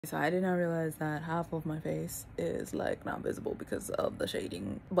So I did not realize that half of my face is like not visible because of the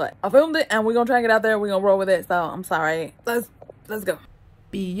shading, but I filmed it and we're gonna try and get out there. We're gonna roll with it, so I'm sorry. Let's go.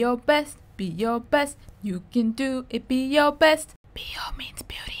 Be your best, be your best. You can do it, be your best. Bio means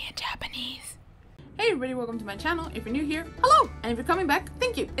beauty in Japanese. Hey everybody, welcome to my channel. If you're new here, hello! And if you're coming back,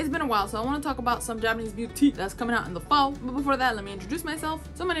 thank you. It's been a while, so I want to talk about some Japanese BeauTea that's coming out in the fall. But before that, let me introduce myself.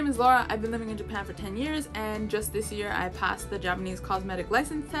 So my name is Laura. I've been living in Japan for 10 years, and just this year I passed the Japanese cosmetic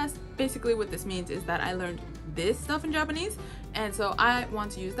license test. Basically what this means is that I learned this stuff in Japanese, and so I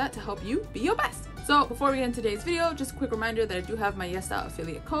want to use that to help you be your best. So before we get into today's video, just a quick reminder that I do have my YesStyle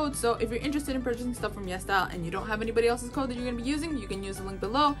affiliate code. So if you're interested in purchasing stuff from YesStyle and you don't have anybody else's code that you're going to be using, you can use the link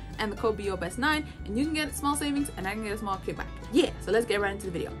below and the code BEAUTY9, and you can get small savings and I can get a small kickback. Yeah, so let's get right into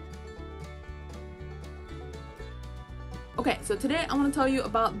the video. Okay, so today I want to tell you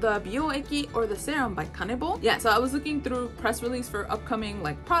about the BeauTea or the serum by Kanebo. Yeah, so I was looking through press release for upcoming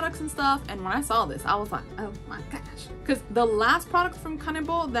like products and stuff, and when I saw this, I was like, oh my gosh. Because the last product from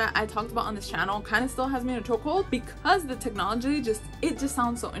Kanebo that I talked about on this channel kind of still has me in a chokehold because the technology just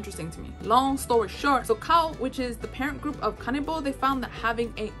sounds so interesting to me. Long story short, so Kao, which is the parent group of Kanebo, they found that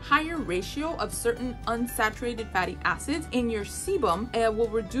having a higher ratio of certain unsaturated fatty acids in your sebum will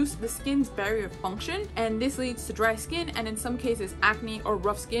reduce the skin's barrier function, and this leads to dry skin and in some cases acne or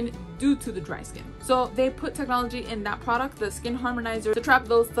rough skin due to the dry skin. So they put technology in that product, the skin harmonizer, to trap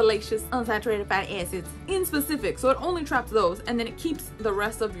those salacious unsaturated fatty acids in specific. So it only traps those and then it keeps the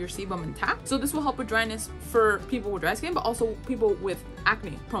rest of your sebum intact. So this will help with dryness for people with dry skin, but also people with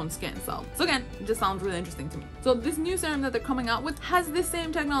acne prone skin. So again, it just sounds really interesting to me. So this new serum that they're coming out with has this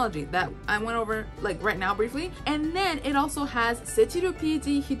same technology that I went over like right now briefly, and then it also has sechiru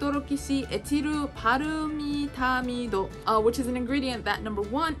PG hydroxy ethyl parumitamido, which is an ingredient that, number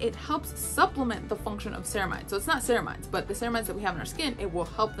one, it helps supplement the function of ceramides. So it's not ceramides, but the ceramides that we have in our skin, it will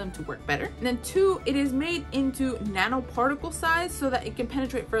help them to work better. And then two, it is made into nanoparticle size so that it can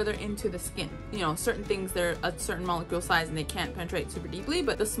penetrate further into the skin. You know, certain things, they're a certain molecule size and they can't penetrate super deeply,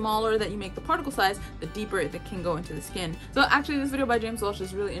 but the smaller that you make the particle size, the deeper it can go into the skin. So actually this video by James Welsh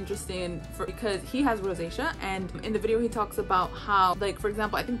is really interesting because he has rosacea, and in the video he talks about how, like, for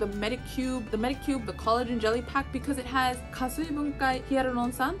example, I think the Medicube, the collagen jelly pack, because it has kasuibunkai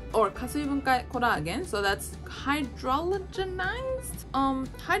hyaluronsan or kasuibunkai collagen, so that's hydrolyzed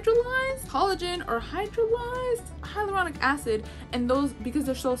collagen or hydrolyzed hyaluronic acid, and those, because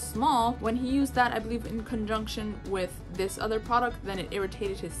they're so small, when he used that, I believe in conjunction with this other product, then it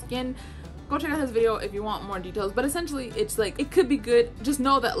irritated his skin. Go check out his video if you want more details, but essentially it's like, it could be good. Just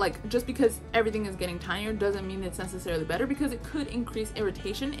know that like, just because everything is getting tinier doesn't mean it's necessarily better, because it could increase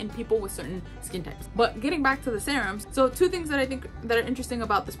irritation in people with certain skin types. But getting back to the serums, so two things that I think that are interesting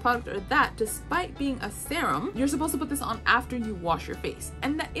about this product are that despite being a serum, you're supposed to put this on after you wash your face,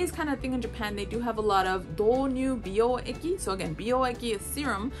 and that is kind of a thing in Japan. They do have a lot of dounyu BeauTea. So again, BeauTea is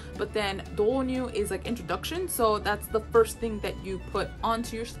serum, but then dounyu is like introduction, so that's the first thing that you put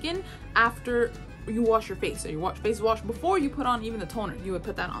onto your skin after you wash your face. So you face wash before you put on even the toner, you would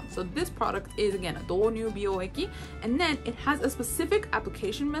put that on. So this product is again a dounyu BeauTea, and then it has a specific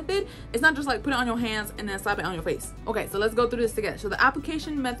application method. It's not just like put it on your hands and then slap it on your face. Okay, so let's go through this together. So the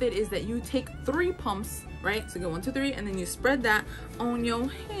application method is that you take 3 pumps, right? So you go 1, 2, 3, and then you spread that on your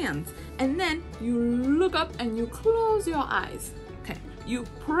hands, and then you look up and you close your eyes. Okay, you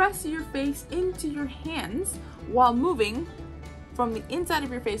press your face into your hands while moving from the inside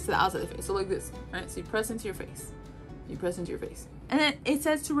of your face to the outside of the face. So like this, right? So you press into your face. You press into your face. And then it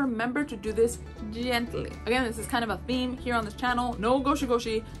says to remember to do this gently. Again, this is kind of a theme here on this channel. No goshi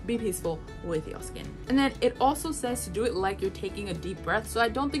goshi, be peaceful with your skin. And then it also says to do it like you're taking a deep breath. So I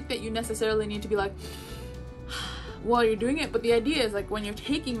don't think that you necessarily need to be like while you're doing it, but the idea is like when you're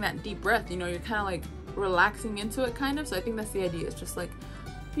taking that deep breath, you know, you're kind of like relaxing into it kind of. So I think that's the idea. It's just like,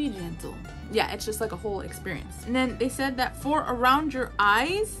 be gentle. Yeah, it's just like a whole experience. And then they said that for around your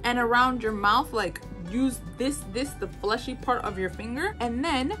eyes and around your mouth, like use the fleshy part of your finger, and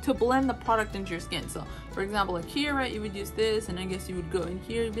then to blend the product into your skin. So for example, like here, right, you would use this, and I guess you would go in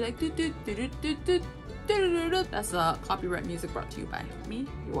here and be like, that's copyright music brought to you by me.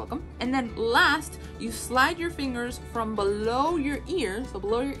 You're welcome. And then last, you slide your fingers from below your ear, so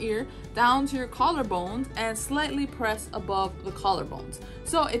below your ear, down to your collarbones and slightly press above the collarbones.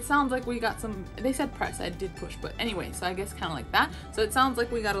 So it sounds like we got some, they said press, I did push, but anyway, so I guess kind of like that. So it sounds like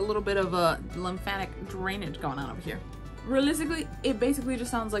we got a little bit of a lymphatic drainage going on over here. Realistically, it basically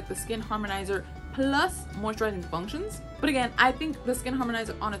just sounds like the skin harmonizer plus moisturizing functions. But again, I think the Skin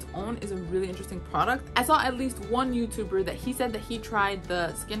Harmonizer on its own is a really interesting product. I saw at least one YouTuber that he said that he tried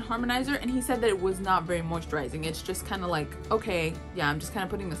the Skin Harmonizer and he said that it was not very moisturizing. It's just kind of like, okay, yeah, I'm just kind of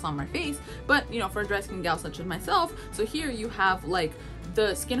putting this on my face. But, you know, for a dry skin gal such as myself, so here you have like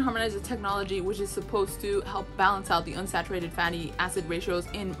the Skin Harmonizer technology, which is supposed to help balance out the unsaturated fatty acid ratios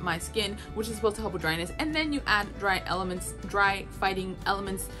in my skin, which is supposed to help with dryness. And then you add dry fighting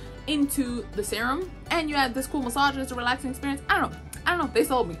elements into the serum, and you add this cool massage, and it's a relaxing experience. I don't know, they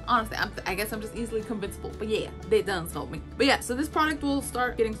sold me, honestly. I guess I'm just easily convincible, but yeah, they done sold me. But yeah, so this product will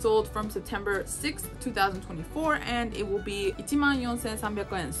start getting sold from September 6th, 2024, and it will be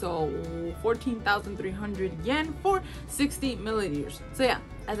 14,300 yen, so 14,300 yen for 60 milliliters. So yeah,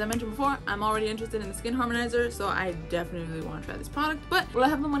 as I mentioned before, I'm already interested in the Skin Harmonizer, so I definitely want to try this product. But will I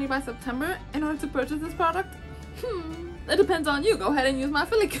have the money by September in order to purchase this product? It depends on you. Go ahead and use my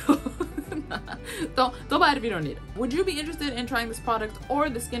affiliate code. Don't buy it if you don't need it. Would you be interested in trying this product or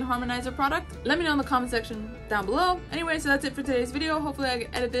the Skin Harmonizer product? Let me know in the comment section down below. Anyway, so that's it for today's video. Hopefully I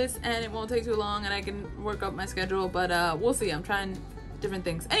can edit this and it won't take too long and I can work up my schedule, but we'll see. I'm trying different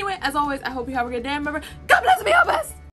things. Anyway, as always, I hope you have a good day. Remember, God bless and be your best.